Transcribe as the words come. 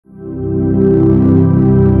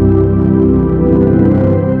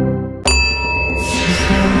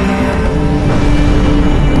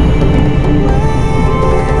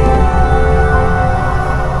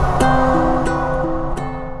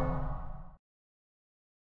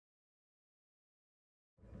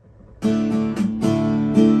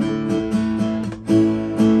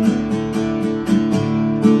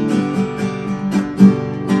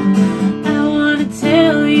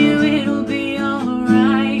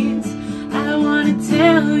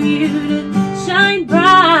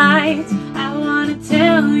light. I wanna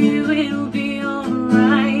tell you it'll be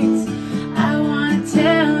alright. I wanna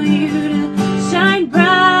tell you to shine bright.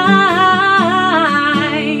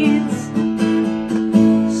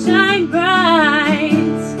 Shine bright.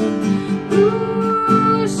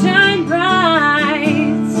 Ooh, shine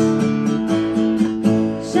bright.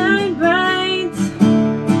 Shine bright.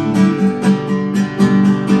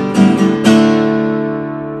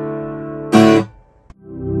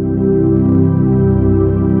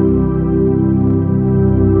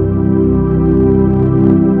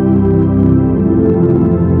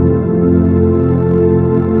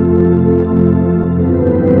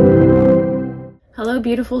 Hello,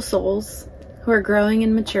 beautiful souls who are growing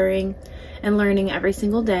and maturing and learning every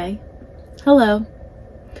single day. Hello,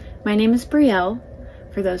 my name is Brielle,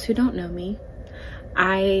 for those who don't know me.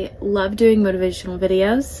 I love doing motivational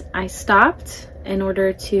videos. I stopped in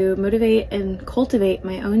order to motivate and cultivate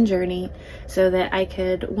my own journey so that I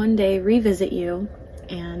could one day revisit you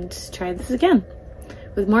and try this again.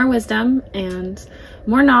 With more wisdom and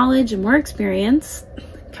more knowledge and more experience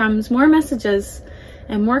comes more messages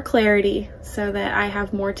and more clarity so that I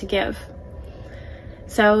have more to give.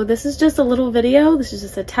 So this is just a little video. This is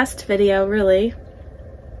just a test video, really.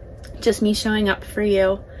 Just me showing up for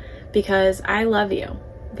you because I love you,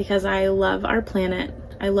 because I love our planet.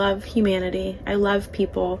 I love humanity. I love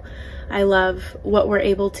people. I love what we're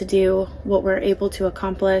able to do, what we're able to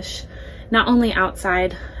accomplish, not only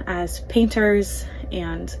outside as painters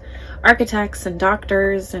and architects and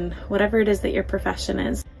doctors and whatever it is that your profession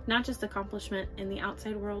is. Not just accomplishment in the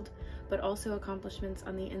outside world, but also accomplishments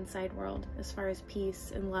on the inside world as far as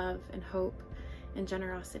peace and love and hope and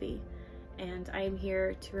generosity. And I am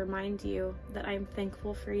here to remind you that I'm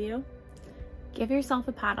thankful for you. Give yourself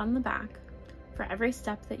a pat on the back for every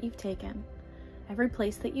step that you've taken, every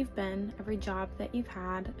place that you've been, every job that you've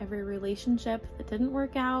had, every relationship that didn't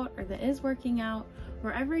work out or that is working out.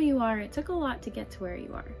 Wherever you are, it took a lot to get to where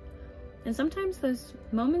you are. And sometimes those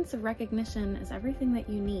moments of recognition is everything that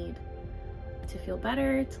you need to feel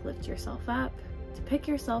better, to lift yourself up, to pick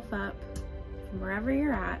yourself up from wherever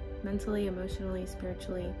you're at, mentally, emotionally,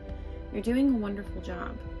 spiritually. You're doing a wonderful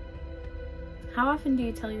job. How often do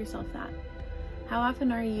you tell yourself that? How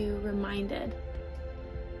often are you reminded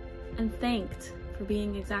and thanked for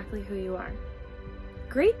being exactly who you are?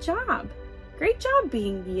 Great job! Great job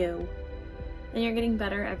being you! And you're getting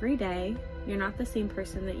better every day. You're not the same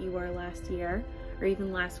person that you were last year or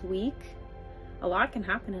even last week. A lot can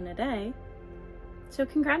happen in a day. So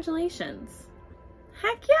congratulations.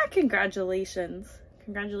 Heck yeah, congratulations.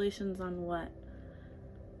 Congratulations on what?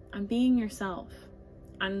 On being yourself.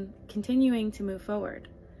 On continuing to move forward.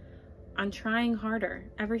 On trying harder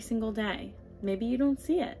every single day. Maybe you don't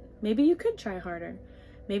see it. Maybe you could try harder.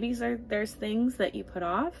 Maybe there's things that you put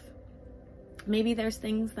off. Maybe there's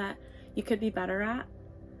things that you could be better at.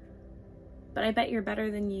 But I bet you're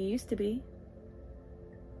better than you used to be.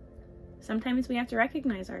 Sometimes we have to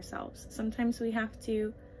recognize ourselves. Sometimes we have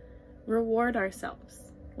to reward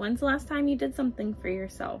ourselves. When's the last time you did something for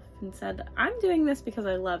yourself and said, I'm doing this because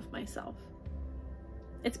I love myself?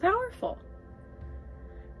 It's powerful.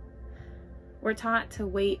 We're taught to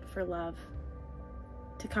wait for love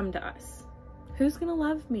to come to us. Who's gonna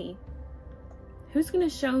love me? Who's gonna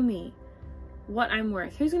show me what I'm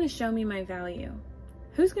worth? Who's gonna show me my value?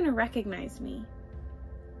 Who's gonna recognize me?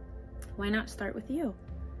 Why not start with you?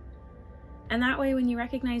 And that way, when you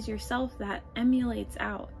recognize yourself, that emulates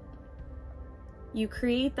out. You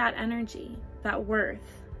create that energy, that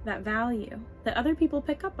worth, that value that other people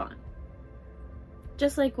pick up on.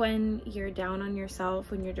 Just like when you're down on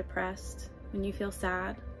yourself, when you're depressed, when you feel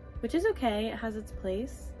sad, which is okay, it has its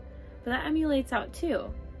place, but that emulates out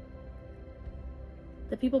too.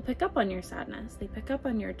 The people pick up on your sadness, they pick up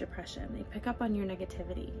on your depression, they pick up on your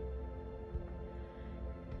negativity.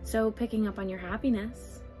 So picking up on your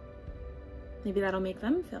happiness, maybe that'll make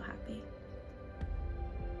them feel happy.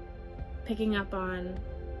 Picking up on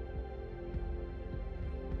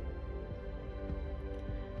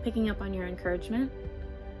your encouragement,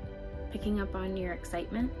 picking up on your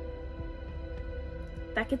excitement,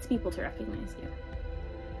 that gets people to recognize you.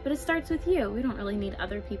 But it starts with you. We don't really need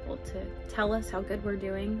other people to tell us how good we're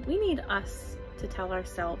doing. We need us to tell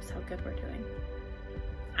ourselves how good we're doing.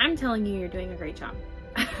 I'm telling you, you're doing a great job.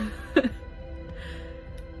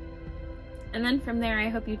 And then from there, I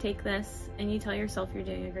hope you take this and you tell yourself you're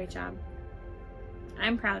doing a great job.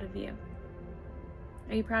 I'm proud of you.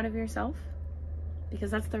 Are you proud of yourself?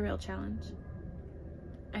 Because that's the real challenge.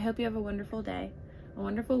 I hope you have a wonderful day, a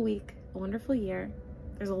wonderful week, a wonderful year.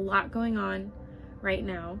 There's a lot going on right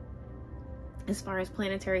now as far as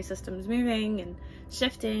planetary systems moving and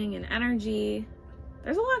shifting and energy.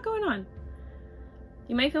 There's a lot going on.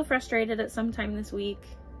 You might feel frustrated at some time this week.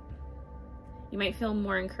 You might feel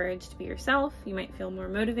more encouraged to be yourself. You might feel more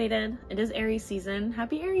motivated. It is Aries season.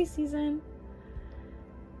 Happy Aries season.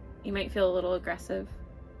 You might feel a little aggressive.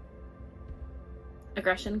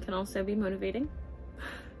 Aggression can also be motivating.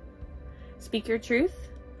 Speak your truth.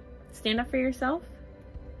 Stand up for yourself.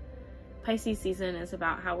 Pisces season is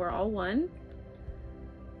about how we're all one.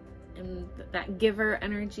 And that giver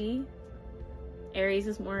energy. Aries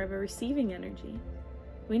is more of a receiving energy.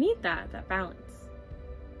 We need that balance.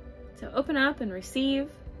 So open up and receive.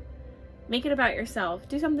 Make it about yourself.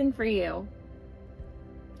 Do something for you.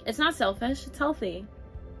 It's not selfish, it's healthy.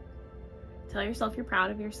 Tell yourself you're proud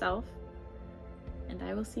of yourself. And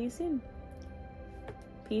I will see you soon.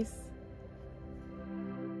 Peace.